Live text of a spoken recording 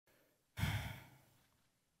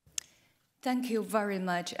Thank you very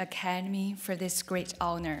much, Academy, for this great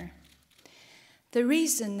honor. The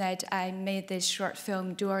reason that I made this short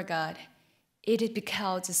film, Door God, it is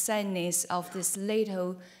because the sadness of this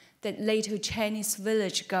little Chinese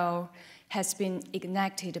village girl has been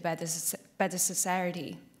ignited by the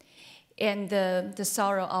society. And the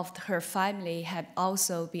sorrow of her family had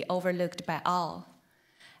also been overlooked by all.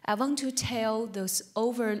 I want to tell those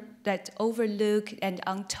overlooked and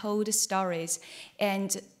untold stories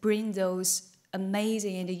and bring those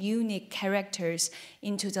amazing and unique characters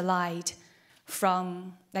into the light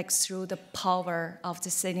through the power of the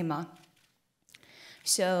cinema.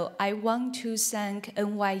 So I want to thank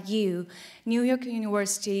NYU, New York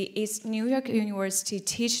University. New York University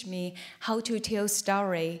teach me how to tell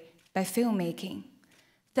story by filmmaking.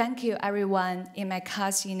 Thank you everyone in my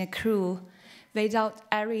cast and crew. Without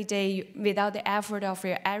the effort of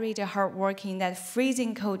your everyday hard work in that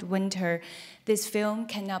freezing cold winter, this film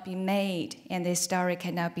cannot be made and this story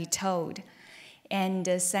cannot be told. And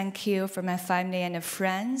thank you for my family and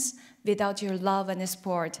friends. Without your love and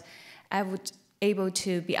support, I would able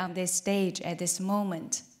to be on this stage at this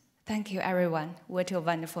moment. Thank you, everyone. What a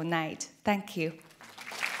wonderful night. Thank you.